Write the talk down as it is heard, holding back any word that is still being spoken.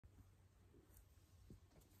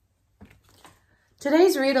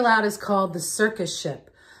Today's read aloud is called The Circus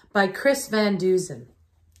Ship by Chris Van Dusen.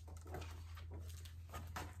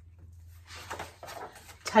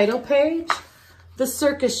 Title page, The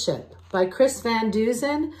Circus Ship by Chris Van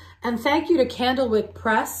Dusen, and thank you to Candlewick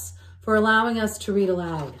Press for allowing us to read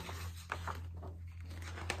aloud.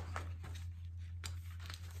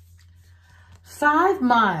 "5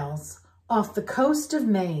 miles off the coast of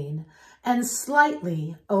Maine and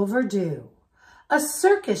slightly overdue, a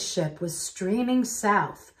circus ship was streaming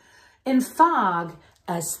south in fog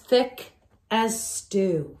as thick as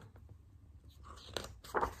stew.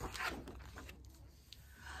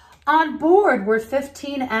 On board were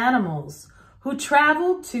 15 animals who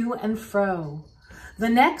traveled to and fro. The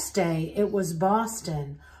next day it was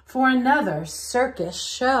Boston for another circus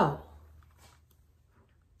show.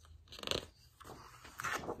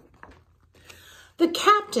 The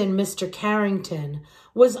captain, Mr. Carrington,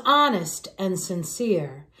 was honest and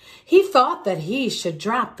sincere. He thought that he should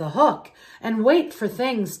drop the hook and wait for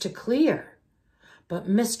things to clear. But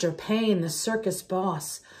Mr. Payne, the circus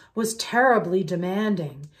boss, was terribly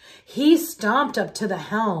demanding. He stomped up to the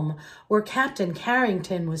helm where Captain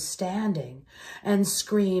Carrington was standing and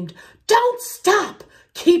screamed, "Don't stop!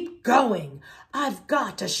 Keep going! I've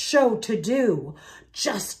got a show to do.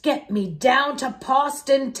 Just get me down to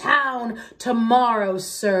Boston town tomorrow,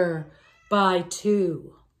 sir, by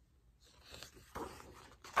 2.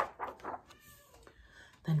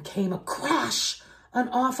 Then came a crash, an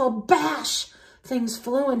awful bash. Things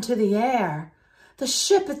flew into the air. The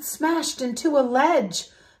ship had smashed into a ledge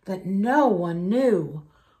that no one knew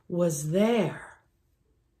was there.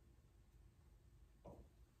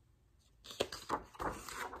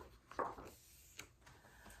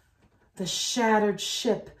 The shattered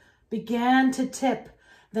ship began to tip,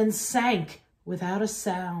 then sank without a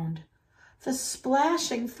sound. The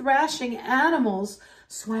splashing, thrashing animals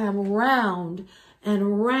swam round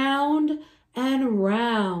and round and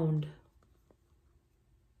round.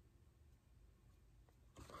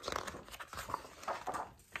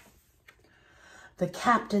 The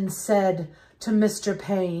captain said to Mr.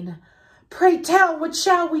 Payne, "Pray tell, what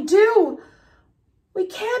shall we do? We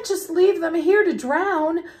can't just leave them here to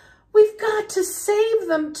drown. We've got to save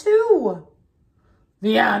them too."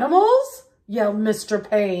 "The animals?" yelled Mr.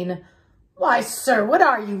 Payne. "Why, sir, what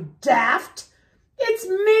are you, daft? It's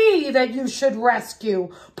me that you should rescue.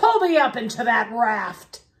 Pull me up into that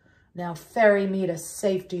raft. Now ferry me to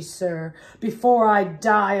safety, sir, before I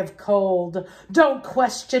die of cold. Don't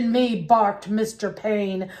question me," barked Mr.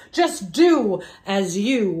 Payne. "Just do as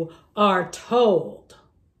you are told."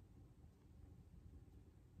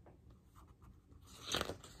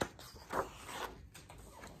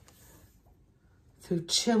 Through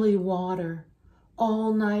chilly water,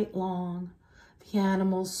 all night long, the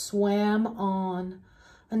animals swam on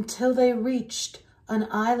until they reached an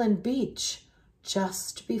island beach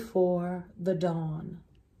just before the dawn.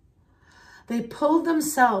 They pulled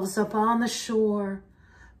themselves up on the shore,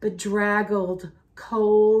 bedraggled,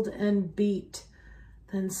 cold, and beat,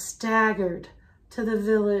 then staggered to the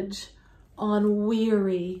village on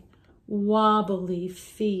weary, wobbly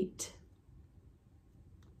feet.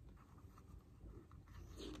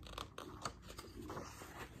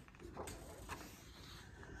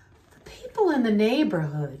 People in the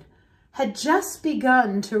neighborhood had just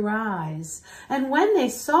begun to rise, and when they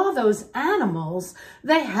saw those animals,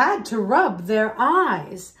 they had to rub their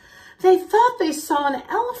eyes. They thought they saw an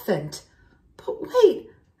elephant, but wait,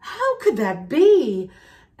 how could that be?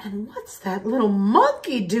 And what's that little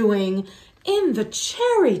monkey doing in the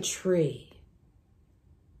cherry tree?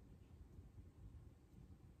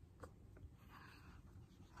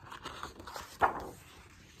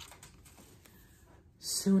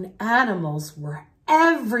 Soon animals were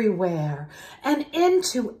everywhere and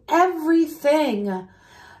into everything.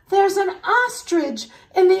 There's an ostrich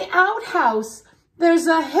in the outhouse. There's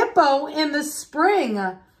a hippo in the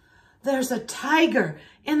spring. There's a tiger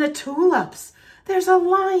in the tulips. There's a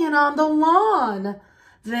lion on the lawn.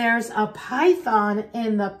 There's a python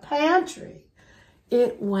in the pantry.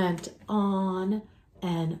 It went on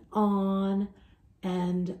and on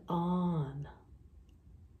and on.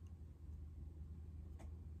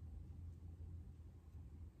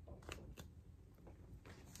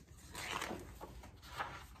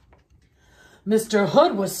 Mr.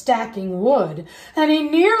 Hood was stacking wood, and he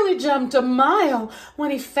nearly jumped a mile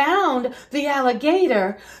when he found the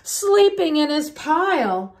alligator sleeping in his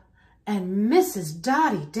pile. And Mrs.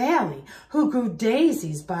 Dotty Daly, who grew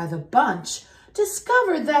daisies by the bunch,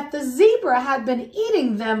 discovered that the zebra had been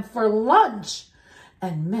eating them for lunch.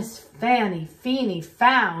 And Miss Fanny Feeny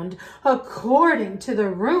found, according to the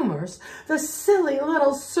rumors, the silly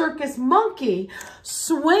little circus monkey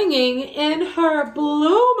swinging in her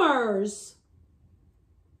bloomers.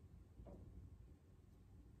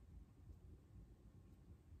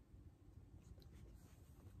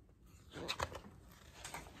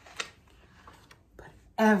 But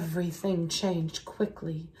everything changed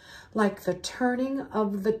quickly, like the turning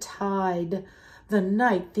of the tide. The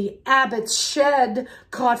night the abbot's shed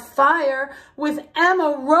caught fire with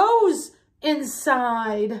Emma Rose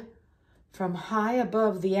inside. From high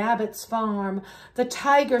above the abbot's farm, the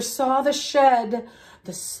tiger saw the shed.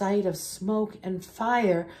 The sight of smoke and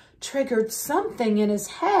fire triggered something in his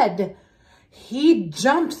head. He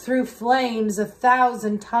jumped through flames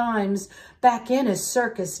 1,000 times back in his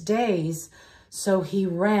circus days. So he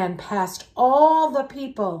ran past all the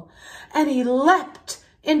people and he leapt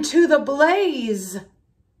into the blaze.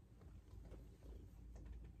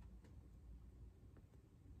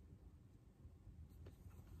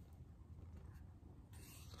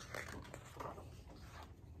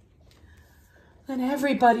 Then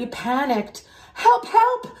everybody panicked. Help,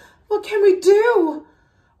 help! What can we do?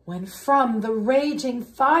 When from the raging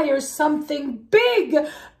fire something big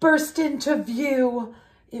burst into view.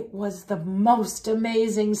 It was the most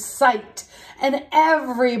amazing sight, and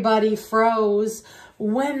everybody froze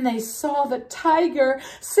when they saw the tiger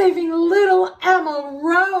saving little Emma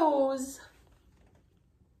Rose.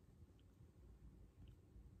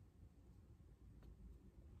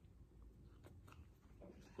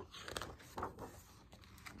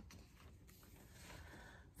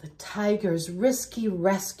 The tiger's risky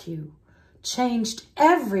rescue changed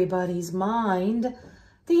everybody's mind.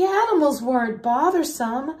 The animals weren't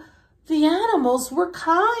bothersome. The animals were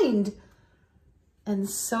kind. And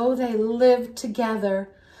so they lived together,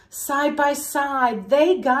 side by side.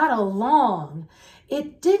 They got along.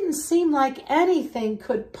 It didn't seem like anything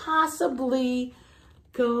could possibly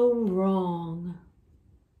go wrong.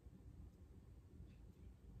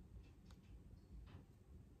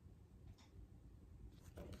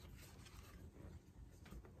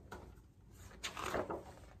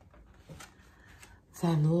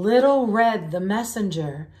 Then Little Red the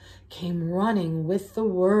messenger came running with the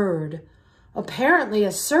word. Apparently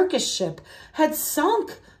a circus ship had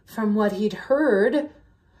sunk from what he'd heard.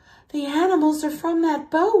 The animals are from that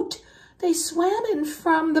boat. They swam in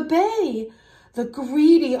from the bay. The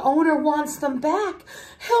greedy owner wants them back.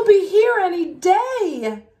 He'll be here any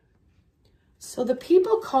day. So the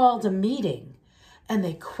people called a meeting and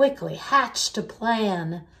they quickly hatched a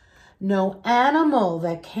plan. No animal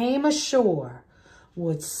that came ashore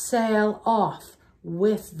would sail off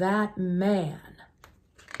with that man.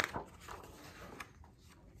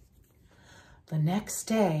 The next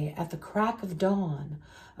day, at the crack of dawn,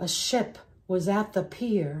 a ship was at the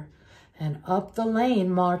pier, and up the lane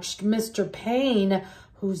marched Mr. Payne,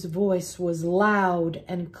 whose voice was loud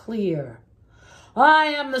and clear. I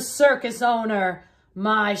am the circus owner.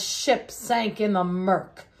 My ship sank in the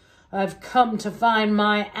murk. I've come to find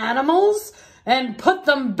my animals and put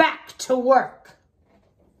them back to work.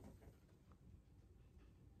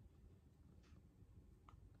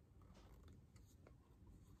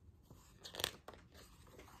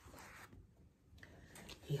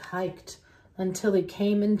 He hiked until he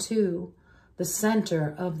came into the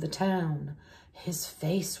center of the town. His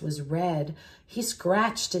face was red. He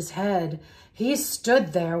scratched his head. He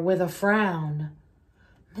stood there with a frown.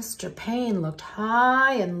 Mr. Payne looked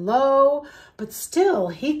high and low, but still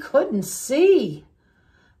he couldn't see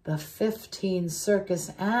the 15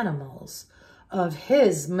 circus animals of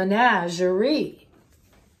his menagerie.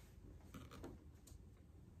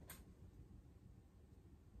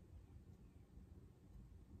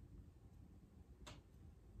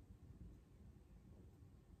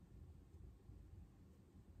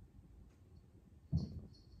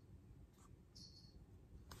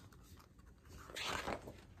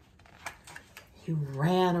 He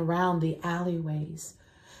ran around the alleyways.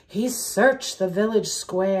 He searched the village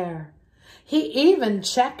square. He even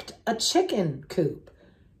checked a chicken coop.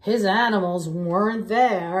 His animals weren't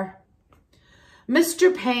there.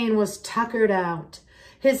 Mr. Payne was tuckered out.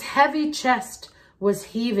 His heavy chest was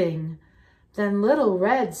heaving. Then Little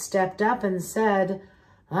Red stepped up and said,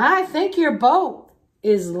 I think your boat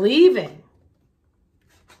is leaving.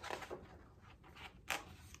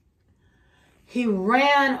 He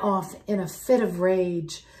ran off in a fit of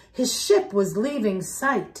rage. His ship was leaving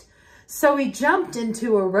sight. So he jumped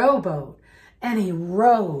into a rowboat and he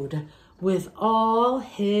rowed with all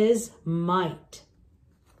his might.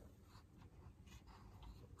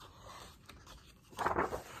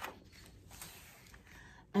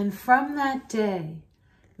 And from that day,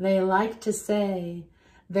 They like to say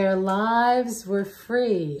their lives were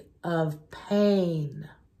free of pain.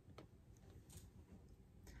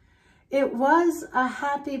 It was a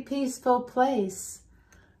happy, peaceful place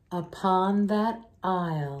upon that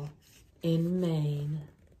isle in Maine.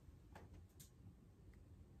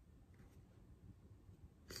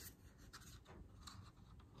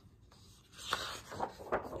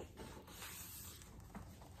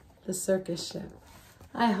 The Circus Ship.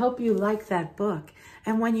 I hope you like that book.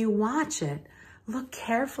 And when you watch it, look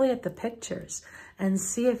carefully at the pictures and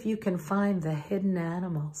see if you can find the hidden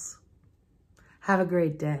animals. Have a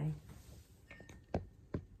great day.